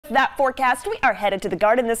that forecast, we are headed to the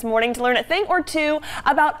garden this morning to learn a thing or two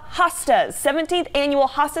about Hosta's 17th annual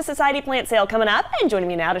Hosta Society plant sale coming up. And joining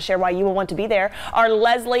me now to share why you will want to be there are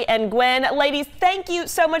Leslie and Gwen. Ladies, thank you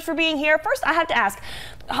so much for being here. First, I have to ask,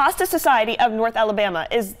 Hosta Society of North Alabama,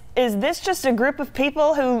 is this just a group of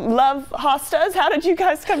people who love hostas? How did you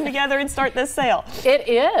guys come together and start this sale? It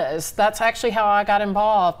is. That's actually how I got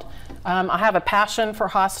involved. I have a passion for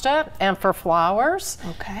hosta and for flowers.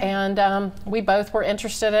 Okay. And we both were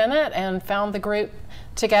interested in it and found the group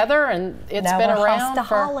together, and it's now been we're around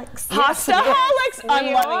Hostaholics. Hostaholics!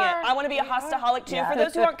 I'm loving are. it. I want to be a hostaholic too. Yeah. For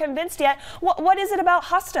those who aren't convinced yet, what is it about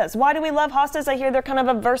hostas? Why do we love hostas? I hear they're kind of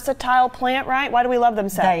a versatile plant, right? Why do we love them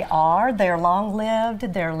so? They are. They're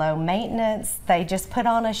long-lived. They're low maintenance. They just put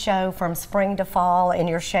on a show from spring to fall in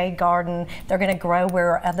your shade garden. They're going to grow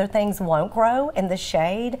where other things won't grow, in the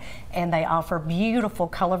shade, and they offer beautiful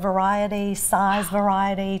color variety, size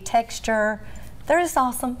variety, texture. They're just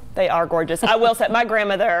awesome. They are gorgeous. I will say, my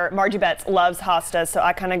grandmother, Margie Betts, loves hostas, so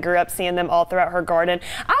I kind of grew up seeing them all throughout her garden.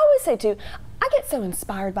 I always say, too, I get so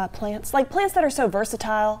inspired by plants, like plants that are so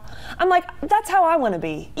versatile. I'm like, that's how I want to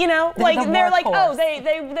be, you know? Like, they're like, oh,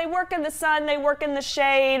 they work in the sun, they work in the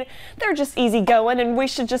shade. They're just easygoing, and we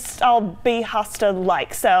should just all be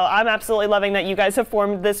Hosta-like. So I'm absolutely loving that you guys have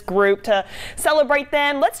formed this group to celebrate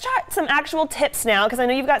them. Let's try some actual tips now, because I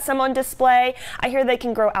know you've got some on display. I hear they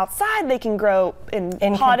can grow outside, they can grow in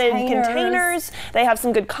potted containers. They have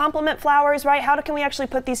some good complement flowers, right? How can we actually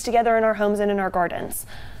put these together in our homes and in our gardens?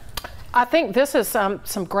 I think this is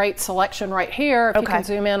some great selection right here. If you can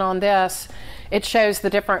zoom in on this, it shows the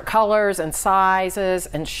different colors and sizes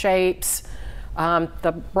and shapes.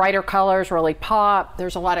 The brighter colors really pop.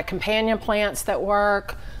 There's a lot of companion plants that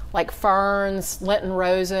work, like ferns, Lenten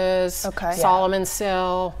roses, Solomon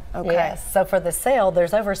Sill. Yes, so for the sale,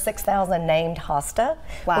 there's over 6,000 named Hosta.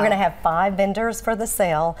 Wow. We're going to have 5 vendors for the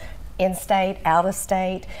sale. In-state,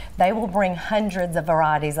 out-of-state. They will bring hundreds of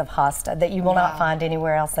varieties of hosta that you will not find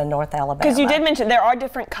anywhere else in North Alabama. Because you did mention there are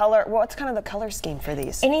different color. What's kind of the color scheme for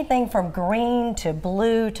these? Anything from green to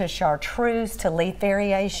blue to chartreuse to leaf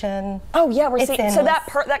variation. Oh yeah, we're seeing. So that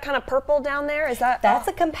kind of purple down there, is that? That's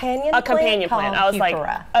a companion plant. A companion plant. I was like,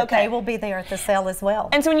 okay. They will be there at the sale as well.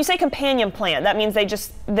 And so when you say companion plant, that means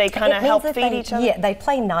they kind of help feed each other? Yeah, they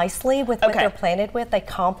play nicely with what they're planted with. They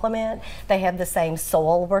complement. They have the same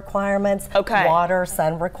soil requirements, water,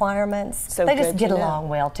 sun requirements. So they just get along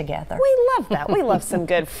well together. We love that. We love some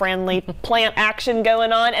good friendly plant action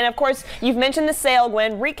going on. And of course, you've mentioned the sale,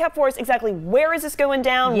 Gwen. Recap for us exactly where is this going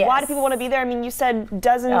down? Yes. Why do people want to be there? I mean, you said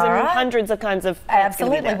dozens and hundreds of kinds of plants.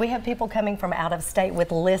 Absolutely. We have people coming from out of state with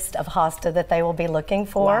lists of hosta that they will be looking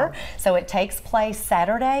for. Wow. So it takes place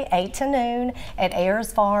Saturday, 8 to noon at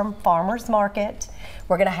Ayers Farm Farmers Market.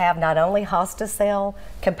 We're going to have not only hosta sale,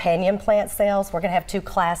 companion plant sales, we're going to have 2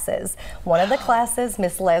 classes. One of the classes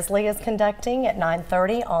Miss Leslie is conducting at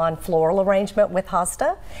 9:30 on floral arrangement with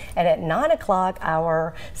hosta, and at 9 o'clock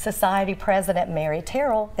our society president Mary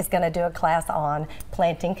Terrell is going to do a class on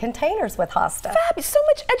planting containers with hosta. Fabulous. So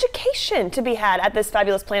much education to be had at this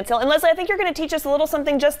fabulous plant sale. And Leslie, I think you're going to teach us a little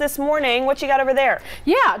something just this morning. What you got over there?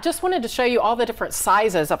 Yeah, just wanted to show you all the different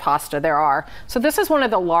sizes of hosta there are. So this is one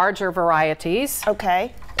of the larger varieties.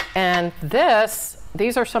 Okay. And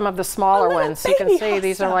these are some of the smaller ones. You can see hosta.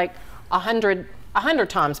 These are like 100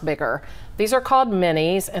 times bigger. These are called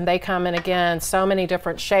minis, and they come in, again, so many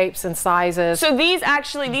different shapes and sizes. So these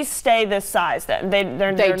stay this size then?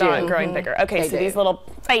 They're not growing bigger. Okay, so these little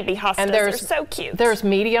baby hostas are so cute. There's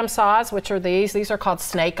medium size, which are these. These are called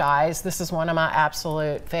snake eyes. This is one of my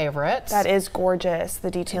absolute favorites. That is gorgeous, the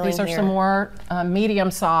detailing These are here. some more medium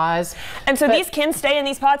size. And so these can stay in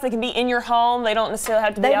these pots. They can be in your home. They don't necessarily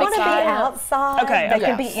have to be outside. They want to be outside. Okay. They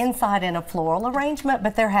can be inside in a floral arrangement,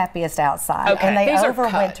 but they're happiest outside. Okay. And they these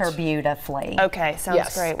overwinter beautifully. Okay,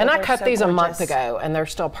 sounds great. Well, and I cut these a month ago, and they're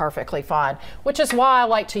still perfectly fine, which is why I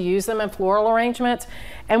like to use them in floral arrangements.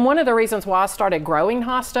 And one of the reasons why I started growing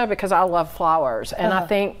hosta, because I love flowers, and I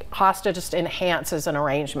think hosta just enhances an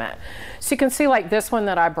arrangement. So you can see, like this one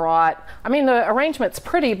that I brought, I mean, the arrangement's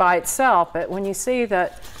pretty by itself, but when you see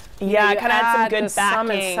that, yeah, it kind of adds some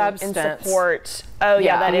good backing and support. Oh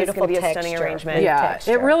yeah, that is going to be a stunning arrangement. Yeah,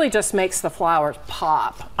 it really just makes the flowers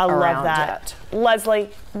pop. I love that.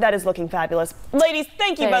 Leslie, that is looking fabulous. Ladies,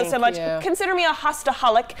 thank you both so much. Consider me a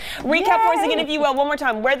hostaholic. Recap for us again, if you will, one more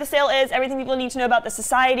time, where the sale is, everything people need to know about the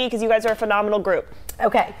society, because you guys are a phenomenal group.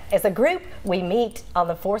 Okay, as a group, we meet on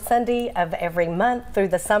the 4th Sunday of every month through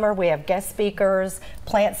the summer. We have guest speakers,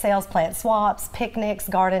 plant sales, plant swaps, picnics,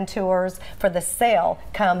 garden tours. For the sale,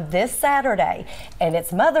 come this Saturday, and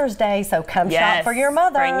it's Mother's Day, so come shop for for your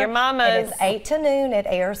mother. Bring your mamas. It is 8 to noon at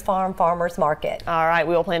Ayers Farm Farmers Market. All right,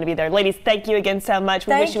 we will plan to be there. Ladies, thank you again so much.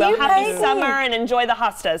 We Thank wish you a you, happy Peggy. summer and enjoy the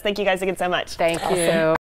hostas. Thank you guys again so much. Thank you.